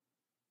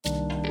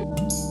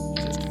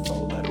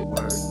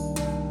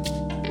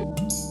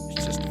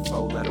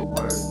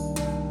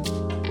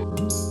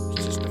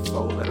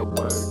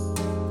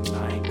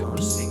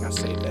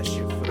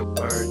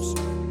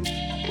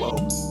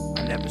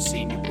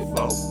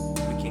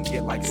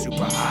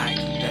super high and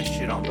keep that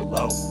shit on the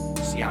low.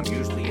 See, I'm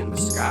usually in the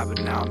sky, but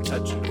now I'm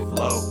touching the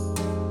flow.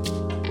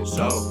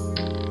 So,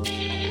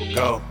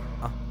 go.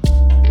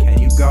 Can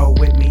you go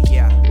with me?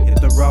 Yeah. Hit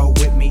the road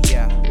with me?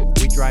 Yeah.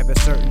 We drive at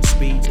certain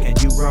speeds, can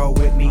you roll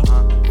with me?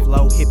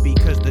 Flow hippie,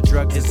 cause the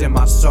drugs is in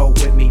my soul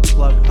with me.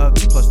 Plug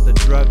hugs plus the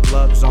drug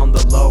gloves on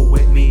the low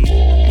with me.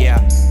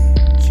 Yeah.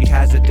 She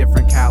has a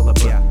different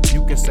caliber.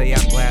 You can say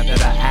I'm glad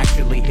that I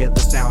actually hear the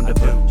sound of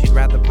her. She'd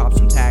rather pop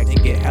some tags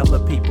and get hella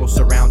people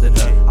surrounding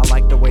her. I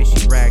like the way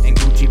she brags, and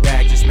Gucci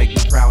bags just make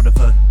me proud of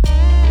her.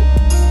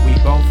 We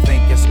both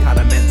think it's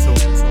kinda mental.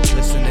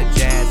 Listen to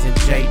jazz and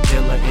J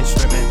Dilla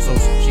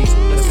instrumentals. She's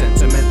the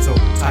sentimental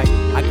type.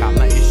 I got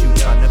my issue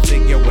trying to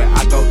figure where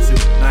I go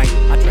tonight.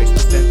 I trace the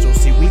stencil,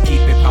 see we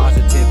keep it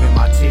positive, and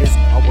my tears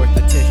are worth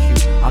the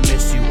tissue. I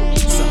miss you,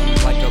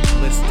 something like a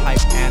bliss type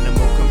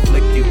animal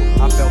conflict you.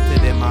 I felt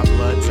it in my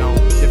blood zone,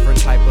 different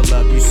type of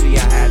love. You see,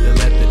 I had to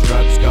let the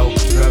drugs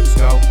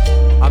go.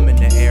 I'm in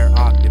the air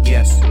octave,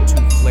 yes.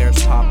 2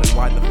 flares popping.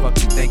 Why the fuck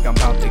you think I'm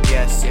about to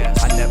guess?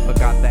 I never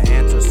got the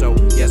answer, so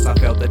yes, I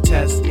failed the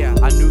test.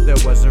 I knew there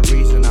was a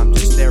reason. I'm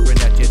just staring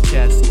at your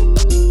chest.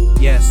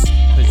 Yes,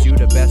 cause you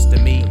the best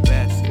of me.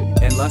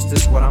 And lust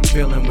is what I'm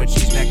feeling when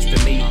she's next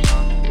to me.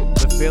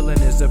 The feeling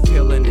is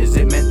appealing. Is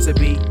it meant to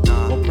be?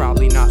 Well,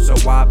 probably not. So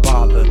why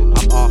bother?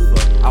 I'm off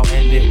her. I'll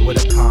end it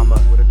with a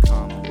comma.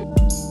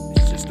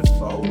 It's just a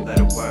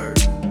 4-letter word.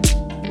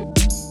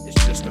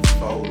 It's just a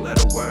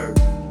 4-letter word.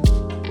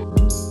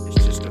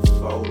 It's just a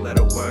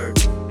 4-letter word.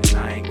 And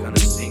I ain't gonna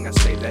sing, I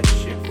say that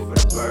shit for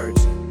the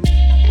birds.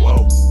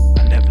 Whoa,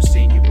 I never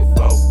seen you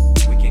before.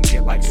 We can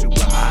get like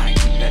super high and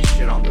keep that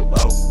shit on the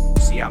low.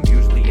 See, I'm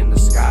usually in the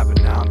sky,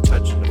 but now I'm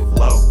touching the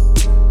flow.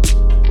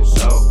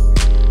 So,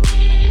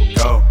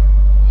 go.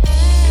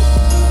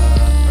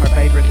 Her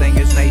favorite thing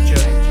is nature.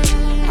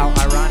 How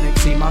ironic,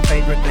 see my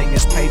favorite thing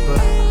is paper.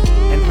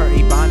 And her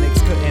ebonics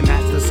couldn't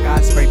match the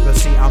skyscraper.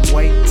 See, I'm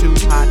way too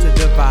high to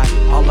divide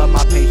all of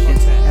my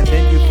patience. And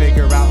then you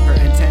figure out her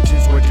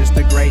intentions were just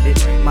degraded.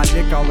 My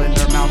dick all in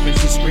her mouth and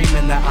she's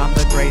screaming that I'm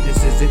the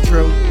greatest. Is it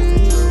true?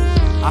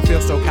 I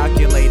feel so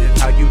calculated,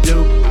 how you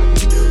do?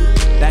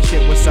 That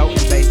shit was so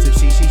invasive,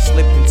 see, she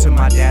slipped into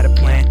my data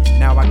plan.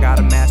 Now I got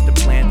a master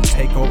plan to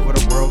take over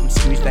the world and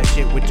squeeze that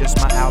shit with just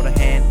my outer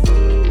hand.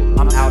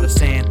 I'm out of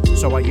sand,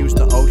 so I use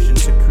the ocean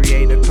to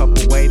create a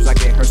couple waves. I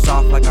get her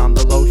soft like I'm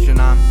the lotion.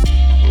 I'm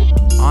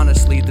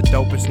honestly the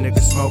dopest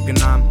nigga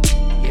smoking. I'm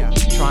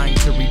trying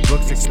to read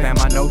books, expand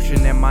my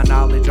notion and my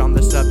knowledge on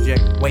the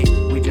subject. Wait,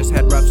 we just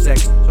had rough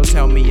sex, so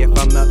tell me if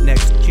I'm up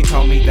next. She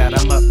told me that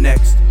I'm up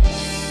next.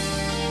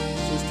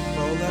 It's just a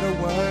 4-letter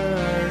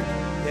word,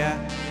 yeah.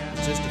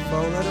 It's just a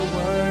 4-letter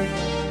word.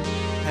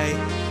 Hey,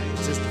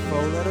 it's just a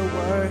 4-letter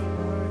word.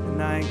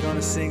 And I ain't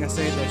gonna sing, I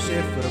say that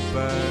shit for the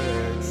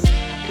birds.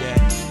 Yeah,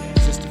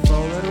 it's just a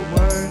 4-letter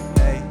word.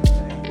 Hey,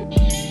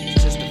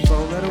 it's just a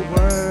 4-letter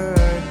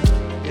word.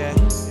 Yeah,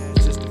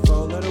 it's just a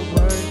 4-letter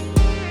word.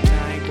 And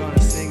I ain't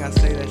gonna sing, I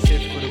say that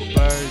shit for the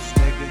birds,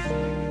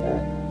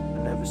 nigga.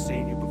 I never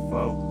seen you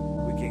before.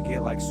 We can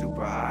get like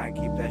super high and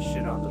keep that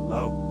shit on the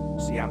low.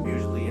 See, I'm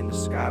usually in the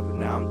sky, but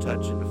now I'm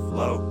touching the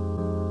flow.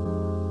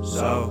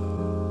 So,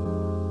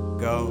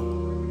 go.